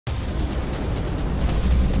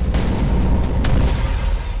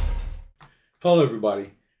Hello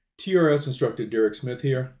everybody, TRS instructor Derek Smith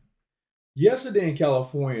here. Yesterday in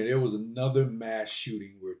California, there was another mass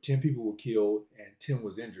shooting where 10 people were killed and 10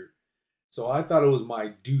 was injured. So I thought it was my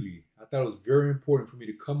duty. I thought it was very important for me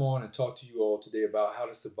to come on and talk to you all today about how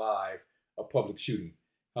to survive a public shooting,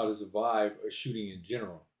 how to survive a shooting in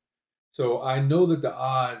general. So I know that the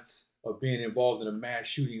odds of being involved in a mass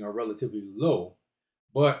shooting are relatively low,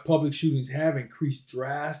 but public shootings have increased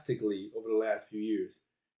drastically over the last few years.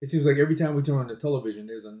 It seems like every time we turn on the television,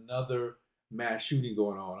 there's another mass shooting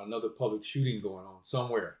going on, another public shooting going on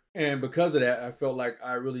somewhere. And because of that, I felt like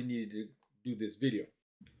I really needed to do this video.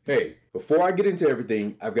 Hey, before I get into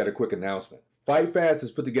everything, I've got a quick announcement. Fightfast has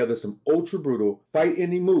put together some ultra brutal,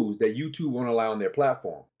 fight-ending moves that YouTube won't allow on their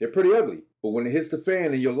platform. They're pretty ugly, but when it hits the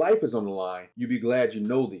fan and your life is on the line, you'll be glad you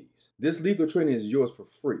know these. This lethal training is yours for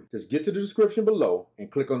free. Just get to the description below and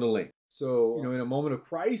click on the link. So, in a moment of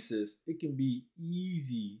crisis, it can be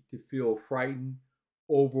easy to feel frightened,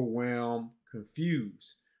 overwhelmed,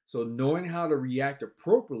 confused. So knowing how to react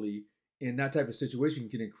appropriately in that type of situation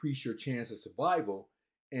can increase your chance of survival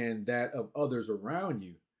and that of others around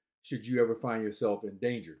you, should you ever find yourself in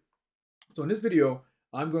danger. So in this video,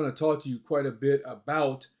 I'm going to talk to you quite a bit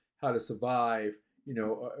about how to survive,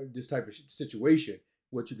 this type of situation,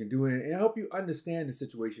 what you can do in it, and help you understand the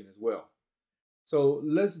situation as well. So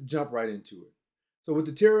let's jump right into it. So with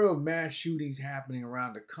the terror of mass shootings happening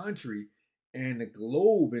around the country and the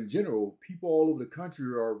globe in general, people all over the country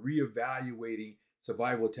are reevaluating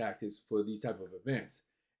survival tactics for these type of events.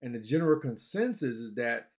 And the general consensus is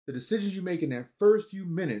that the decisions you make in that first few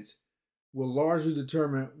minutes will largely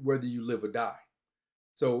determine whether you live or die.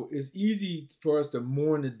 So it's easy for us to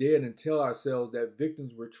mourn the dead and tell ourselves that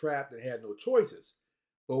victims were trapped and had no choices.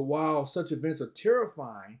 But while such events are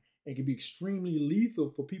terrifying and can be extremely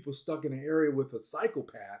lethal for people stuck in an area with a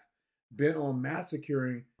psychopath bent on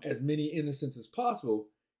massacring as many innocents as possible,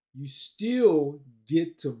 you still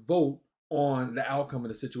get to vote on the outcome of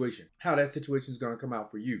the situation, how that situation is going to come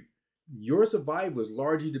out for you. Your survival is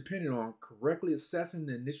largely dependent on correctly assessing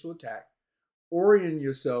the initial attack, orienting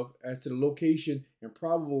yourself as to the location and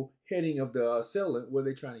probable heading of the assailant, where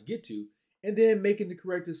they're trying to get to, and then making the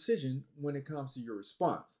correct decision when it comes to your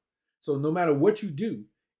response. So no matter what you do,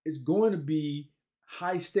 it's going to be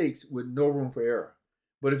high stakes with no room for error.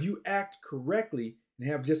 But if you act correctly and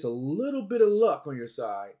have just a little bit of luck on your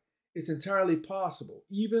side, it's entirely possible,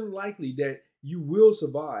 even likely, that you will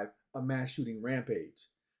survive a mass shooting rampage.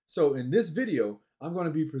 So in this video, I'm going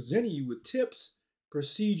to be presenting you with tips,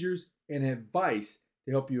 procedures, and advice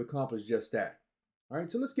to help you accomplish just that. All right,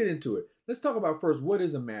 so let's get into it. Let's talk about first, what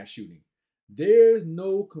is a mass shooting? There's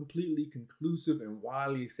no completely conclusive and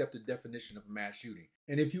widely accepted definition of a mass shooting.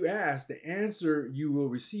 And if you ask, the answer you will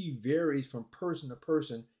receive varies from person to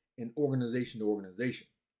person and organization to organization.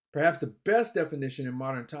 Perhaps the best definition in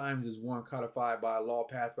modern times is one codified by a law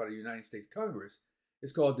passed by the United States Congress.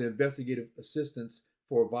 It's called the Investigative Assistance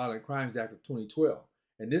for Violent Crimes Act of 2012.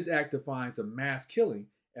 And this act defines a mass killing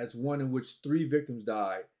as one in which 3 victims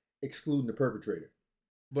died, excluding the perpetrator.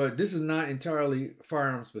 But this is not entirely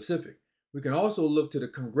firearm specific. We can also look to the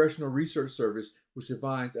Congressional Research Service, which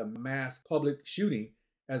defines a mass public shooting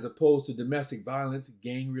as opposed to domestic violence,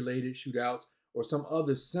 gang-related shootouts, or some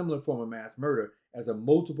other similar form of mass murder as a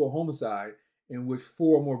multiple homicide in which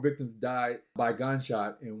 4 or more victims died by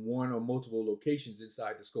gunshot in one or multiple locations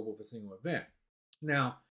inside the scope of a single event.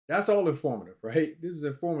 Now, that's all informative, right? This is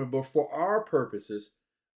informative, but for our purposes,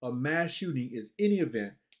 a mass shooting is any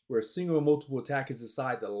event where a single or multiple attackers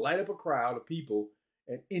decide to light up a crowd of people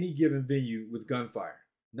at any given venue with gunfire.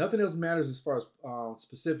 Nothing else matters as far as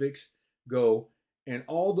specifics go. And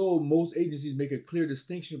although most agencies make a clear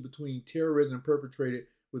distinction between terrorism perpetrated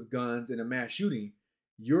with guns and a mass shooting,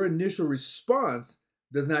 your initial response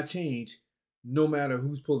does not change no matter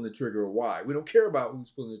who's pulling the trigger or why. We don't care about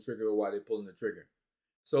who's pulling the trigger or why they're pulling the trigger.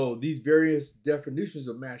 So these various definitions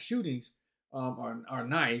of mass shootings are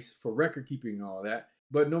nice for record keeping and all that.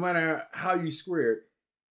 But no matter how you square it,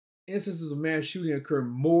 instances of mass shooting occur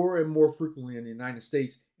more and more frequently in the United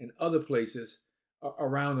States and other places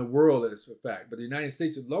around the world, as a fact. But the United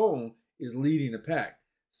States alone is leading the pack.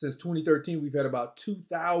 Since 2013, we've had about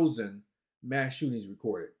 2,000 mass shootings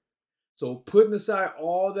recorded. So putting aside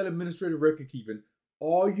all that administrative record keeping,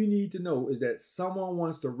 all you need to know is that someone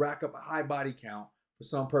wants to rack up a high body count for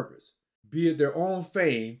some purpose, be it their own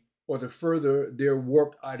fame or to further their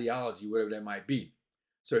warped ideology, whatever that might be.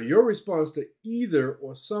 So your response to either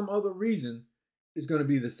or some other reason is going to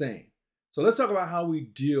be the same. So let's talk about how we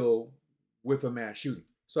deal with a mass shooting.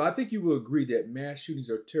 So I think you will agree that mass shootings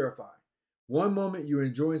are terrifying. One moment you're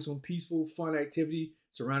enjoying some peaceful, fun activity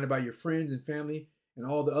surrounded by your friends and family,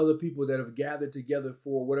 and all the other people that have gathered together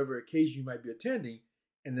for whatever occasion you might be attending,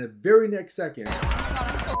 and the very next second, oh my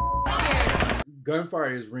God, I'm so scared,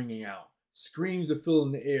 gunfire is ringing out, screams are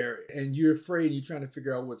filling the air, and you're afraid and you're trying to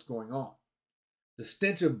figure out what's going on. The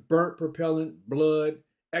stench of burnt propellant, blood,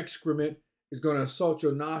 excrement is going to assault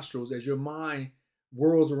your nostrils as your mind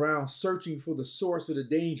whirls around searching for the source of the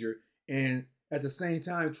danger and at the same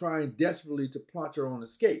time trying desperately to plot your own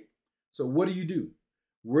escape. So what do?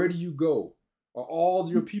 Where do you go? Are all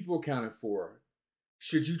your people accounted for?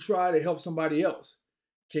 Should you try to help somebody else?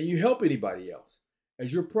 Can you help anybody else?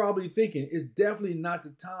 As you're probably thinking, it's definitely not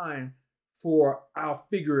the time for I'll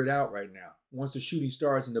figure it out right now, once the shooting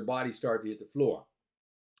starts and the bodies start to hit the floor.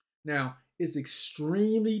 Now, it's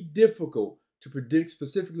extremely difficult to predict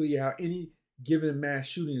specifically how any given mass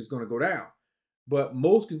shooting is going to go down, but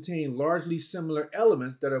most contain largely similar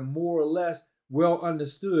elements that are more or less well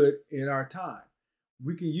understood in our time.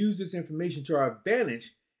 We can use this information to our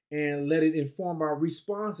advantage and let it inform our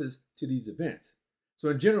responses to these events. So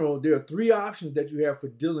in general, there are three options that you have for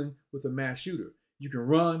dealing with a mass shooter. You can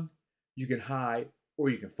run, you can hide, or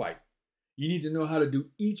you can fight. You need to know how to do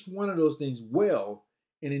each one of those things well,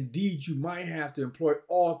 and indeed you might have to employ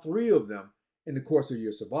all three of them in the course of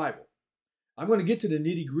your survival. I'm going to get to the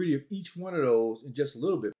nitty-gritty of each one of those in just a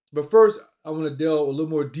little bit. But first, I want to delve a little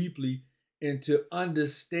more deeply into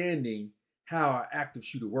understanding how an active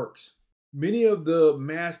shooter works. Many of the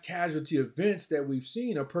mass casualty events that we've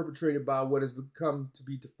seen are perpetrated by what has become to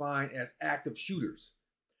be defined as active shooters.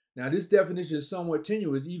 Now, this definition is somewhat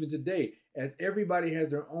tenuous even today, as everybody has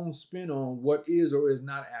their own spin on what is or is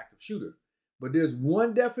not an active shooter. But there's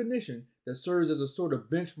one definition that serves as a sort of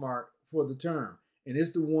benchmark for the term, and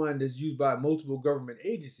it's the one that's used by multiple government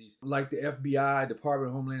agencies like the FBI, Department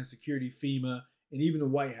of Homeland Security, FEMA, and even the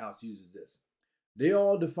White House uses this. They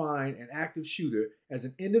all define an active shooter as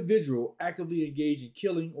an individual actively engaged in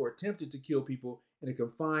killing or attempted to kill people in a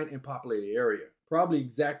confined and populated area. Probably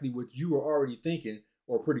exactly what you were already thinking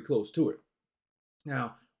or pretty close to it.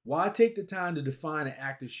 Now, why take the time to define an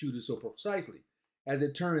active shooter so precisely? As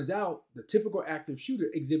it turns out, the typical active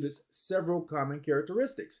shooter exhibits several common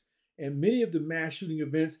characteristics, and many of the mass shooting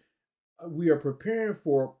events we are preparing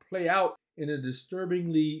for play out in a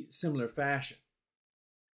disturbingly similar fashion.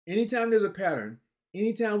 Anytime there's a pattern,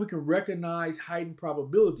 anytime we can recognize heightened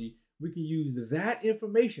probability, we can use that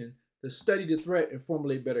information to study the threat and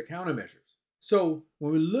formulate better countermeasures. So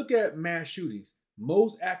when we look at mass shootings,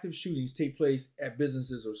 most active shootings take place at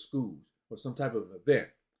businesses or schools or some type of event.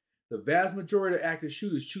 The vast majority of active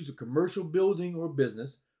shooters choose a commercial building or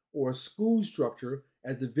business or a school structure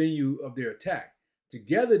as the venue of their attack.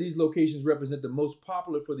 Together, these locations represent the most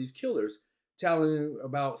popular for these killers, tallying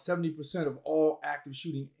about 70% of all active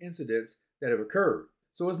shooting incidents that have occurred.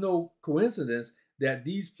 So it's no coincidence that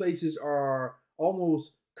these places are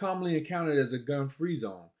almost commonly encountered as a gun-free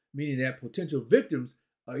zone, meaning that potential victims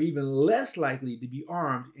are even less likely to be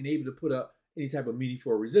armed and able to put up any type of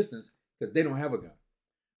meaningful resistance because they don't have a gun.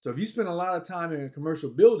 So if you spend a lot of time in a commercial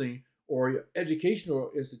building or your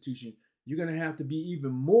educational institution, you're going to have to be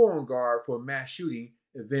even more on guard for a mass shooting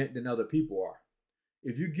event than other people are.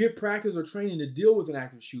 If you get practice or training to deal with an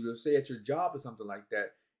active shooter, say at your job or something like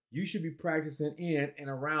that, you should be practicing in and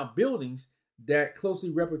around buildings that closely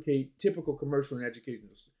replicate typical commercial and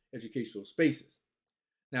educational spaces.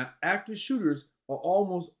 Now, active shooters are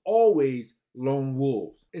almost always lone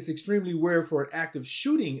wolves. It's extremely rare for an active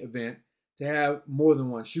shooting event to have more than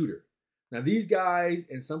one shooter. Now, these guys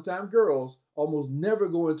and sometimes girls almost never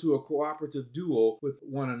go into a cooperative duo with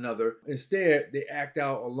one another. Instead, they act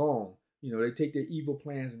out alone. They take their evil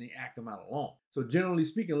plans and they act them out alone. So generally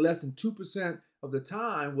speaking, less than 2% of the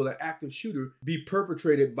time will an active shooter be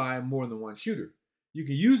perpetrated by more than one shooter. You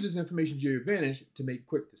can use this information to your advantage to make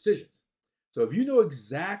quick decisions. So if you know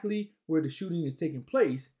exactly where the shooting is taking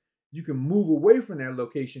place, you can move away from that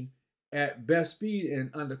location at best speed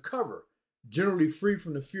and undercover, generally free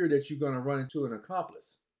from the fear that you're going to run into an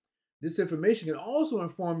accomplice. This information can also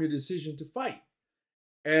inform your decision to fight,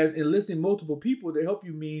 as enlisting multiple people to help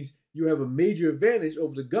you means you have a major advantage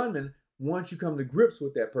over the gunman once you come to grips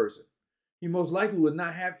with that person. He most likely will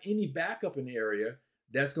not have any backup in the area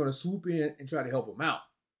that's going to swoop in and try to help him out.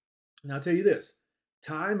 Now, I'll tell you this,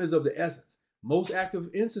 time is of the essence. Most active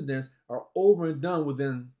incidents are over and done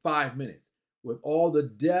within 5 minutes, with all the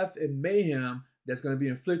death and mayhem that's going to be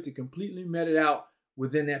inflicted completely meted out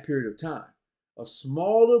within that period of time. A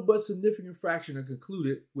smaller but significant fraction are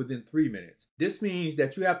concluded within 3 minutes. This means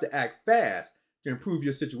that you have to act fast to improve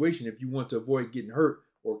your situation if you want to avoid getting hurt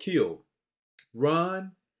or killed.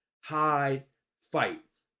 Run, hide, fight.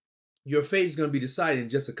 Your fate is going to be decided in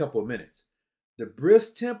just a couple of minutes. The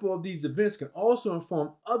brisk tempo of these events can also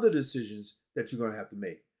inform other decisions that you're going to have to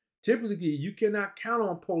make. Typically, you cannot count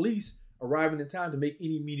on police arriving in time to make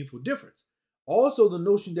any meaningful difference. Also, the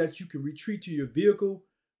notion that you can retreat to your vehicle,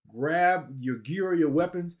 grab your gear or your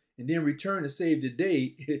weapons, and then return to save the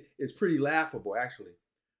day is pretty laughable, actually.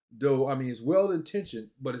 Though, I mean, it's well-intentioned,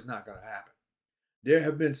 but it's not going to happen. There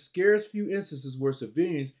have been scarce few instances where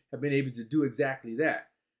civilians have been able to do exactly that.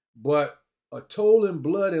 But a toll in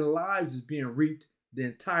blood and lives is being reaped the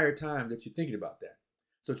entire time that you're thinking about that.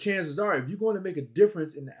 So chances are, if you're going to make a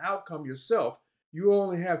difference in the outcome yourself, you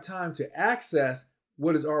only have time to access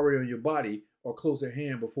what is already on your body or close at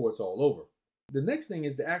hand before it's all over. The next thing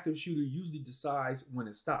is the active shooter usually decides when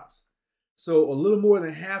it stops. So a little more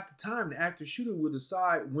than half the time, the active shooter will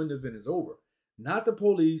decide when the event is over. Not the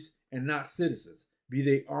police and not citizens, be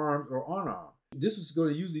they armed or unarmed. This is going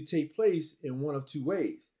to usually take place in one of two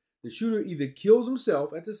ways. The shooter either kills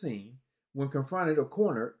himself at the scene when confronted or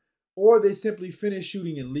cornered, or they simply finish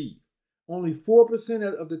shooting and leave. Only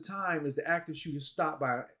 4% of the time is the active shooter stopped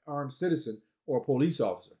by an armed citizen or a police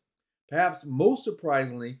officer. Perhaps most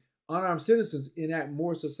surprisingly, unarmed citizens enact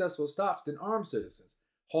more successful stops than armed citizens,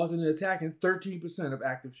 halting and attacking 13% of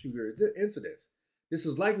active shooter incidents. This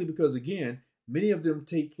is likely because, again, many of them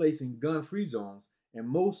take place in gun-free zones, and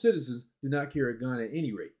most citizens do not carry a gun at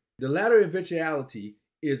any rate. The latter eventuality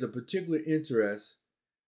is of particular interest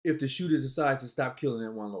if the shooter decides to stop killing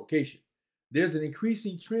at one location. There's an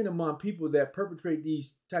increasing trend among people that perpetrate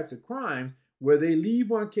these types of crimes where they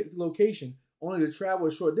leave one location only to travel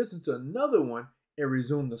a short distance to another one and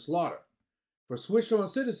resume the slaughter. For switched-on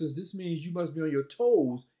citizens, this means you must be on your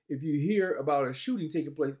toes if you hear about a shooting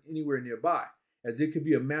taking place anywhere nearby, as it could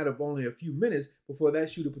be a matter of only a few minutes before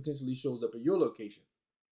that shooter potentially shows up at your location.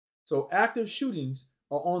 So active shootings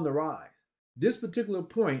are on the rise. This particular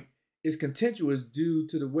point is contentious due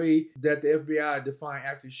to the way that the FBI defined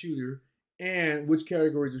active shooter and which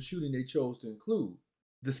categories of shooting they chose to include.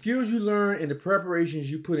 The skills you learn and the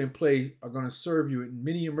preparations you put in place are going to serve you in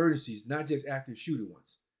many emergencies, not just active shooter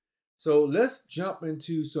ones. So let's jump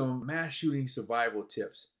into some mass shooting survival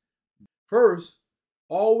tips. First,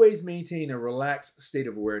 always maintain a relaxed state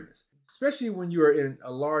of awareness, especially when you are in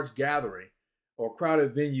a large gathering or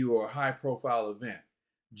crowded venue or a high-profile event.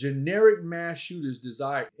 Generic mass shooters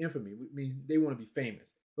desire infamy, which means they want to be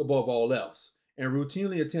famous above all else, and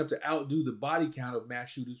routinely attempt to outdo the body count of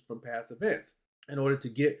mass shooters from past events in order to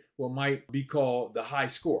get what might be called the high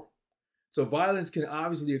score. So violence can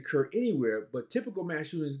obviously occur anywhere, but typical mass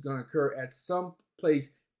shooting is going to occur at some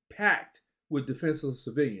place packed with defenseless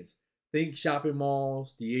civilians. Think shopping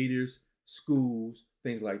malls, theaters, schools,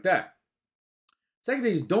 things like that. Second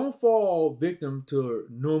thing is, don't fall victim to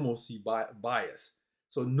normalcy bias.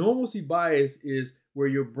 So normalcy bias is where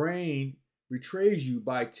your brain betrays you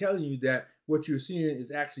by telling you that what you're seeing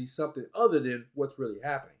is actually something other than what's really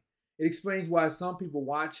happening. It explains why some people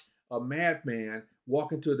watch a madman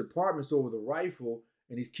walk into a department store with a rifle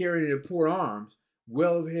and he's carrying it in port arms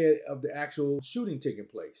well ahead of the actual shooting taking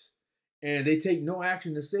place. And they take no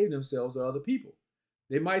action to save themselves or other people.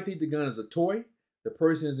 They might think the gun is a toy, the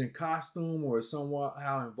person is in costume or is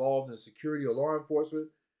somehow involved in security or law enforcement,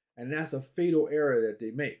 and that's a fatal error that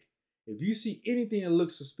they make. If you see anything that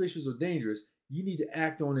looks suspicious or dangerous, you need to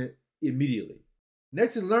act on it immediately.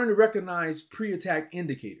 Next is learn to recognize pre-attack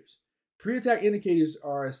indicators. Pre-attack indicators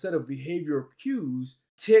are a set of behavioral cues,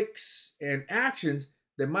 tics, and actions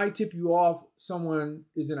that might tip you off someone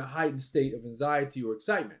is in a heightened state of anxiety or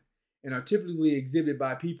excitement, and are typically exhibited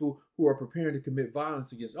by people who are preparing to commit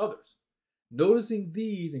violence against others. Noticing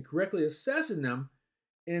these and correctly assessing them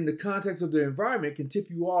in the context of the environment can tip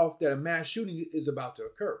you off that a mass shooting is about to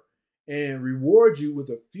occur and reward you with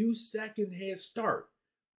a few second head start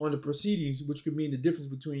on the proceedings, which could mean the difference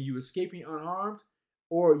between you escaping unharmed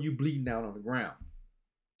or you bleeding out on the ground.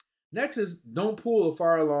 Next is don't pull a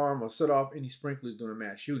fire alarm or set off any sprinklers during a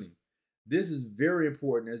mass shooting. This is very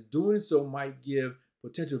important, as doing so might give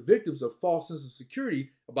potential victims a false sense of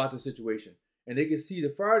security about the situation, and they can see the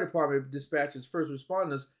fire department dispatches first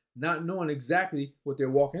responders not knowing exactly what they're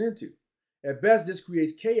walking into. At best, this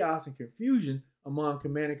creates chaos and confusion among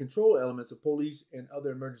command and control elements of police and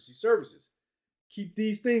other emergency services. Keep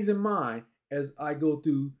these things in mind as I go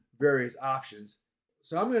through various options.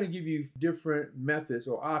 So I'm going to give you different methods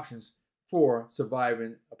or options for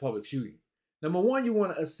surviving a public shooting. Number one, you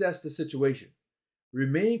want to assess the situation.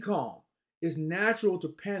 Remain calm. It's natural to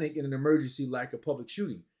panic in an emergency like a public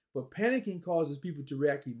shooting, but panicking causes people to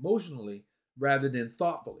react emotionally rather than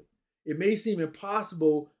thoughtfully. It may seem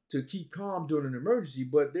impossible to keep calm during an emergency,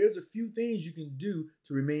 but there's a few things you can do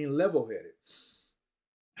to remain level-headed.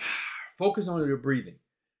 Focus on your breathing.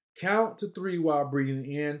 Count to 3 while breathing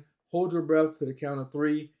in. Hold your breath to the count of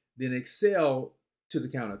 3, then exhale to the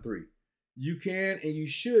count of 3. You can and you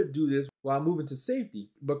should do this while moving to safety,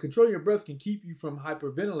 but controlling your breath can keep you from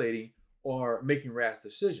hyperventilating or making rash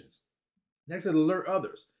decisions. Next is alert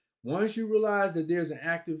others. Once you realize that there's an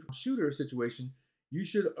active shooter situation, you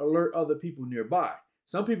should alert other people nearby.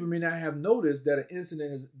 Some people may not have noticed that an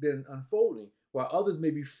incident has been unfolding, while others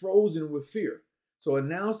may be frozen with fear. So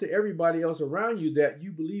announce to everybody else around you that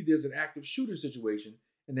you believe there's an active shooter situation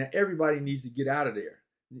and that everybody needs to get out of there,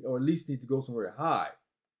 or at least needs to go somewhere to hide.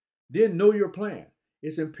 Then know your plan.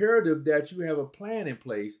 It's imperative that you have a plan in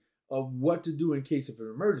place of what to do in case of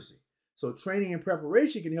an emergency. So training and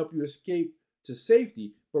preparation can help you escape to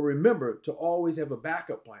safety, but remember to always have a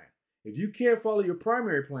backup plan. If you can't follow your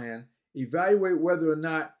primary plan, evaluate whether or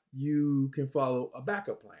not you can follow a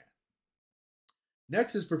backup plan.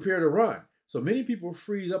 Next is prepare to run. So many people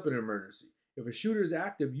freeze up in an emergency. If a shooter is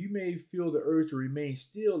active, you may feel the urge to remain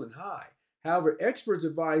still and hide. However, experts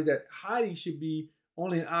advise that hiding should be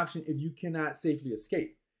only an option if you cannot safely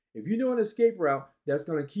escape. If you know an escape route that's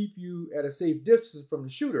going to keep you at a safe distance from the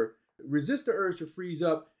shooter, resist the urge to freeze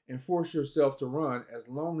up and force yourself to run as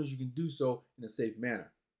long as you can do so in a safe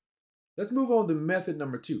manner. Let's move on to method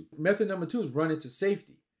number 2. Method number 2 is run into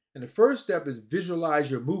safety. And the first step is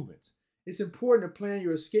visualize your movements. It's important to plan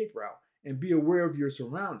your escape route and be aware of your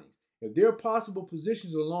surroundings. If there are possible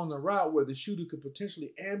positions along the route where the shooter could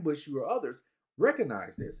potentially ambush you or others,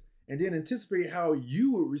 recognize this and then anticipate how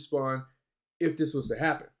you would respond if this was to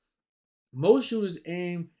happen. Most shooters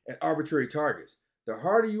aim at arbitrary targets. The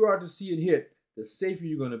harder you are to see and hit, the safer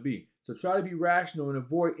you're going to be. So try to be rational and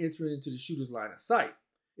avoid entering into the shooter's line of sight.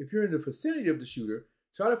 If you're in the vicinity of the shooter,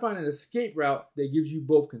 try to find an escape route that gives you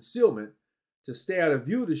both concealment to stay out of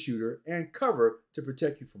view of the shooter and cover to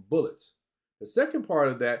protect you from bullets. The second part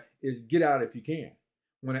of that is get out if you can.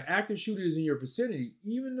 When an active shooter is in your vicinity,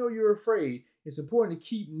 even though you're afraid, it's important to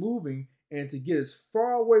keep moving and to get as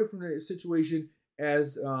far away from the situation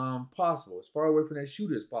as possible, as far away from that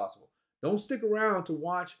shooter as possible. Don't stick around to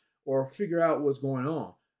watch or figure out what's going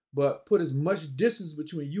on, but put as much distance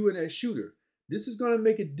between you and that shooter. This is going to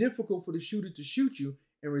make it difficult for the shooter to shoot you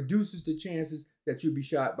and reduces the chances that you'll be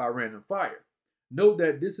shot by random fire. Note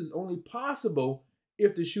that this is only possible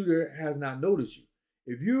if the shooter has not noticed you.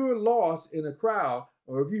 If you're lost in a crowd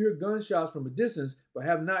or if you hear gunshots from a distance but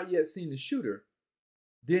have not yet seen the shooter,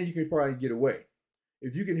 then you can probably get away.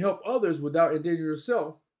 If you can help others without endangering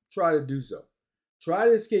yourself, try to do so. Try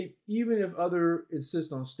to escape even if others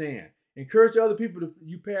insist on staying. Encourage other people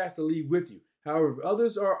you pass to leave with you. However, if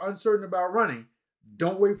others are uncertain about running,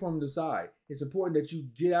 don't wait for them to decide. It's important that you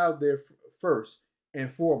get out there first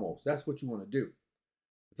and foremost. That's what you want to do.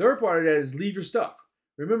 The third part of that is leave your stuff.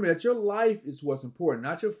 Remember that your life is what's important,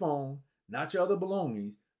 not your phone, not your other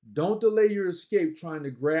belongings. Don't delay your escape trying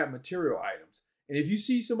to grab material items. And if you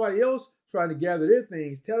see somebody else trying to gather their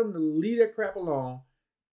things, tell them to leave that crap alone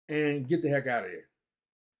and get the heck out of there.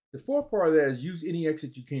 The fourth part of that is use any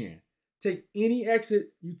exit you can. Take any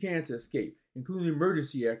exit you can to escape, including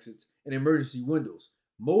emergency exits and emergency windows.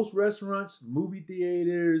 Most restaurants, movie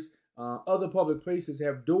theaters, other public places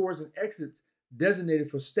have doors and exits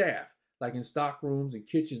designated for staff, like in stock rooms and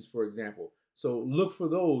kitchens, for example. So look for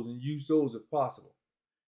those and use those if possible.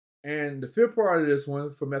 And the fifth part of this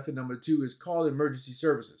one for method number 2 is call emergency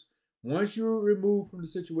services. Once you're removed from the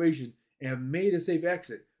situation and have made a safe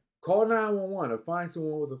exit, call 911 or find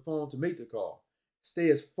someone with a phone to make the call.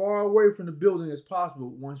 Stay as far away from the building as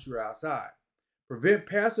possible once you're outside. Prevent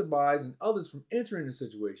passerbys and others from entering the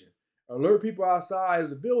situation. Alert people outside of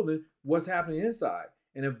the building what's happening inside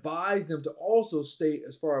and advise them to also stay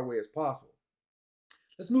as far away as possible.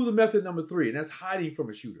 Let's move to method number 3, and that's hiding from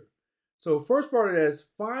a shooter. So first part of that is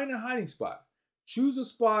find a hiding spot. Choose a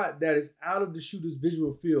spot that is out of the shooter's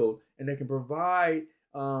visual field and that can provide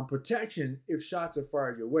protection if shots are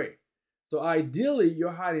fired your way. So ideally,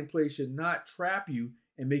 your hiding place should not trap you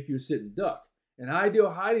and make you a sitting duck. An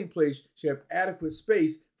ideal hiding place should have adequate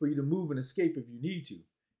space for you to move and escape if you need to.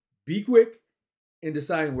 Be quick in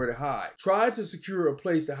deciding where to hide. Try to secure a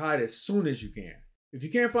place to hide as soon as you can. If you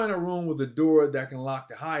can't find a room with a door that can lock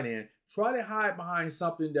to hide in, try to hide behind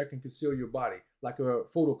something that can conceal your body, like a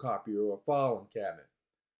photocopier or a filing cabinet.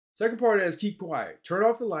 Second part of that is keep quiet. Turn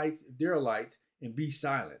off the lights if there are lights and be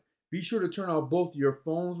silent. Be sure to turn off both your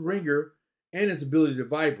phone's ringer and its ability to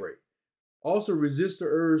vibrate. Also resist the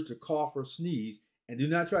urge to cough or sneeze and do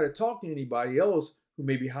not try to talk to anybody else who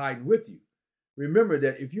may be hiding with you. Remember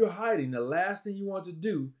that if you're hiding, the last thing you want to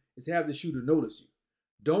do is have the shooter notice you.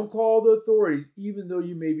 Don't call the authorities even though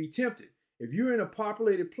you may be tempted. If you're in a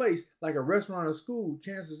populated place like a restaurant or school,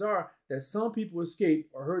 chances are that some people escaped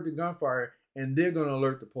or heard the gunfire and they're going to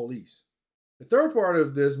alert the police. The third part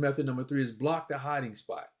of this method, number 3, is block the hiding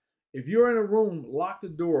spot. If you're in a room, lock the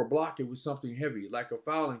door or block it with something heavy like a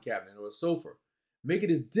filing cabinet or a sofa. Make it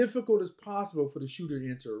as difficult as possible for the shooter to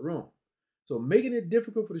enter a room. So making it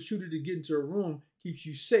difficult for the shooter to get into a room keeps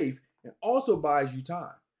you safe and also buys you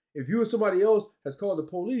time. If you or somebody else has called the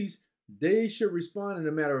police, they should respond in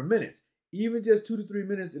a matter of minutes. Even just 2 to 3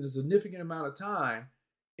 minutes is a significant amount of time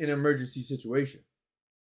in an emergency situation.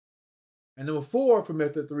 And number 4 for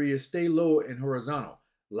method 3 is stay low and horizontal.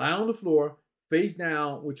 Lie on the floor, face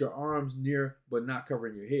down with your arms near but not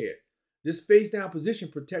covering your head. This face down position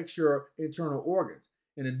protects your internal organs.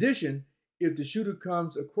 In addition, if the shooter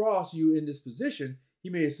comes across you in this position, he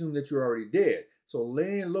may assume that you're already dead. So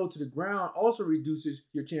laying low to the ground also reduces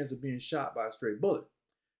your chance of being shot by a stray bullet.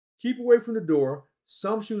 Keep away from the door.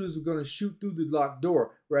 Some shooters are going to shoot through the locked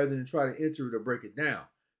door rather than try to enter it or break it down.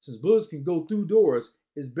 Since bullets can go through doors,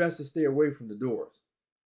 it's best to stay away from the doors.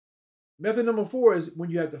 Method number 4 is when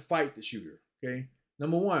you have to fight the shooter. Okay.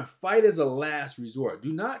 Number 1, fight as a last resort.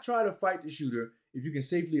 Do not try to fight the shooter if you can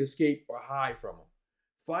safely escape or hide from him.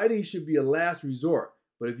 Fighting should be a last resort,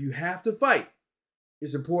 but if you have to fight,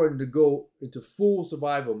 it's important to go into full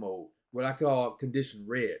survival mode, what I call condition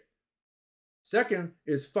red. Second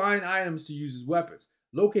is find items to use as weapons.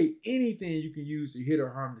 Locate anything you can use to hit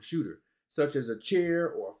or harm the shooter, such as a chair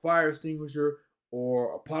or a fire extinguisher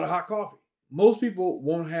or a pot of hot coffee. Most people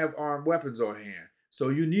won't have armed weapons on hand, so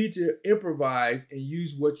you need to improvise and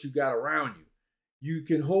use what you got around you. You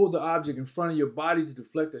can hold the object in front of your body to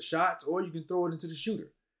deflect the shots, or you can throw it into the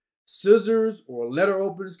shooter. Scissors or letter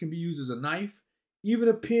openers can be used as a knife. Even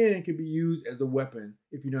a pen can be used as a weapon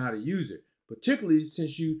if you know how to use it, particularly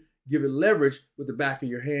since you give it leverage with the back of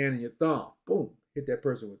your hand and your thumb. Boom, hit that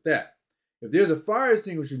person with that. If there's a fire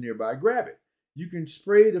extinguisher nearby, grab it. You can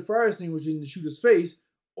spray the fire extinguisher in the shooter's face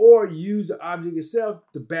or use the object itself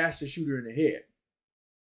to bash the shooter in the head.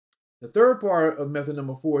 The third part of method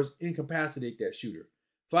number 4 is incapacitate that shooter.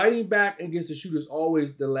 Fighting back against the shooter is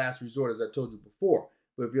always the last resort, as I told you before.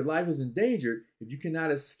 But if your life is endangered, if you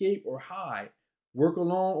cannot escape or hide, work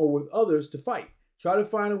alone or with others to fight. Try to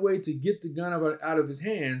find a way to get the gun out of his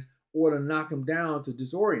hands or to knock him down to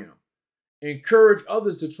disorient him. Encourage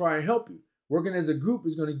others to try and help you. Working as a group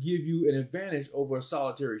is going to give you an advantage over a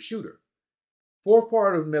solitary shooter. Fourth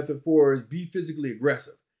part of method 4 is be physically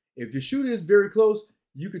aggressive. If your shooter is very close,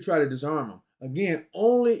 you could try to disarm him. Again,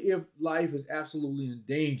 only if life is absolutely in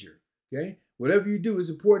danger. Okay? Whatever you do, it's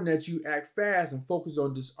important that you act fast and focus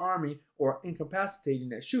on disarming or incapacitating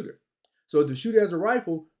that shooter. So if the shooter has a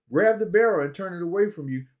rifle, grab the barrel and turn it away from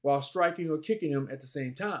you while striking or kicking him at the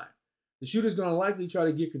same time. The shooter is going to likely try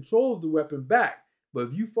to get control of the weapon back, but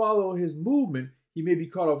if you follow his movement, he may be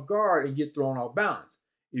caught off guard and get thrown off balance.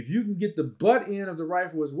 If you can get the butt end of the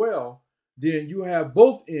rifle as well, then you have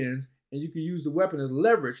both ends and you can use the weapon as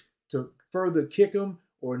leverage to further kick him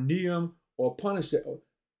or knee him or punish that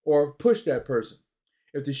or push that person.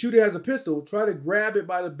 If the shooter has a pistol, try to grab it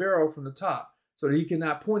by the barrel from the top so that he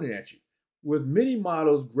cannot point it at you. With many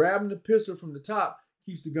models, grabbing the pistol from the top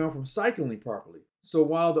keeps the gun from cycling properly. So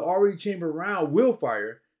while the already chambered round will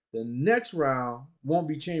fire, the next round won't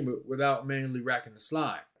be chambered without manually racking the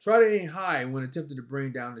slide. Try to aim high when attempting to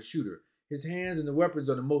bring down the shooter. His hands and the weapons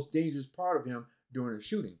are the most dangerous part of him during the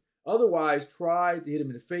shooting. Otherwise, try to hit him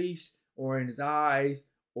in the face or in his eyes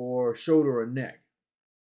or shoulder or neck.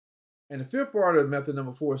 And the fifth part of method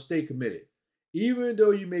number 4 is stay committed. Even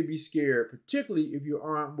though you may be scared, particularly if you're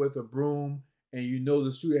armed with a broom and you know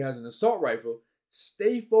the shooter has an assault rifle,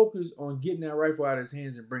 stay focused on getting that rifle out of his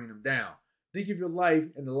hands and bringing him down. Think of your life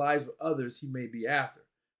and the lives of others he may be after.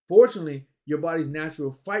 Fortunately, your body's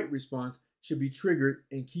natural fight response should be triggered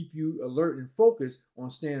and keep you alert and focused on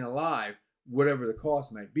staying alive, whatever the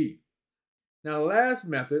cost might be. Now, the last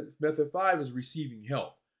method, method 5, is receiving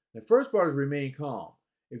help. The first part is remain calm.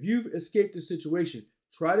 If you've escaped the situation,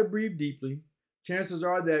 try to breathe deeply. Chances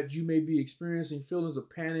are that you may be experiencing feelings of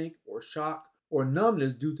panic or shock or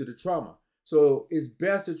numbness due to the trauma. So it's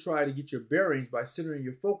best to try to get your bearings by centering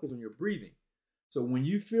your focus on your breathing. So when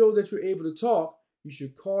you feel that you're able to talk, you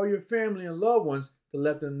should call your family and loved ones to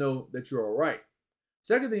let them know that you're all right.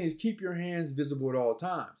 Second thing is keep your hands visible at all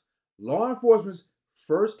times. Law enforcement's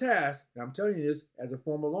first task, and I'm telling you this as a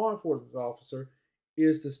former law enforcement officer,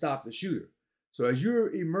 is to stop the shooter. So as you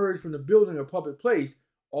emerge from the building or public place,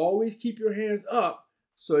 always keep your hands up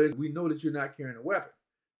so that we know that you're not carrying a weapon.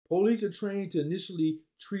 Police are trained to initially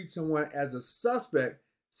treat someone as a suspect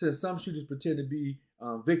since some shooters pretend to be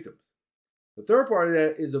victims. The third part of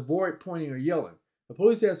that is avoid pointing or yelling. The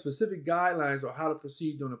police have specific guidelines on how to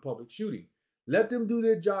proceed during a public shooting. Let them do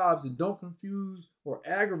their jobs and don't confuse or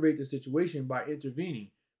aggravate the situation by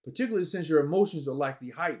intervening, particularly since your emotions are likely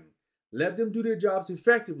heightened. Let them do their jobs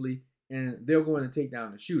effectively and they'll go in and take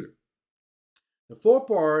down the shooter. The fourth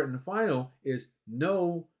part and the final is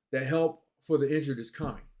know that help for the injured is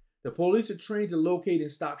coming. The police are trained to locate and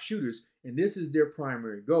stop shooters, and this is their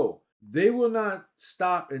primary goal. They will not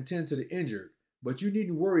stop and tend to the injured, but you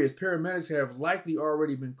needn't worry as paramedics have likely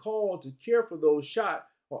already been called to care for those shot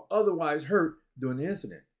or otherwise hurt during the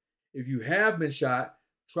incident. If you have been shot,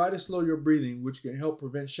 try to slow your breathing, which can help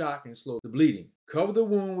prevent shock and slow the bleeding. Cover the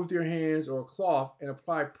wound with your hands or a cloth and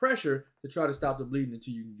apply pressure to try to stop the bleeding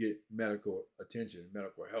until you can get medical attention,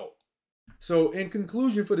 medical help. So in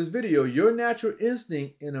conclusion for this video, your natural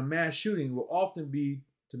instinct in a mass shooting will often be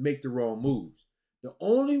to make the wrong moves. The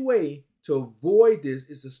only way to avoid this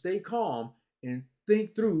is to stay calm and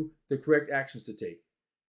think through the correct actions to take.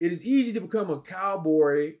 It is easy to become a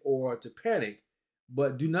cowboy or to panic,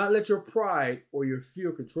 but do not let your pride or your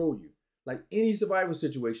fear control you. Like any survival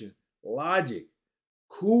situation, logic,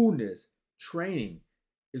 coolness, training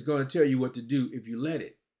is going to tell you what to do if you let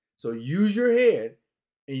it. So use your head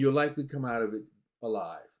and you'll likely come out of it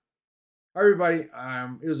alive. All right, everybody,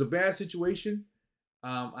 it was a bad situation.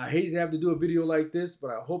 I hate to have to do a video like this, but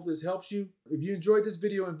I hope this helps you. If you enjoyed this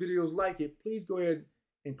video and videos like it, please go ahead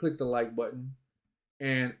and click the like button.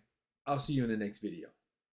 And I'll see you in the next video.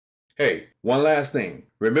 Hey, one last thing.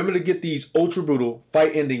 Remember to get these ultra brutal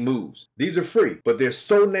fight-ending moves. These are free, but they're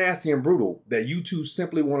so nasty and brutal that YouTube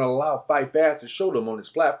simply won't allow Fightfast to show them on its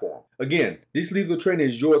platform. Again, this lethal training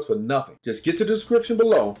is yours for nothing. Just get to the description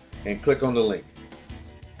below and click on the link.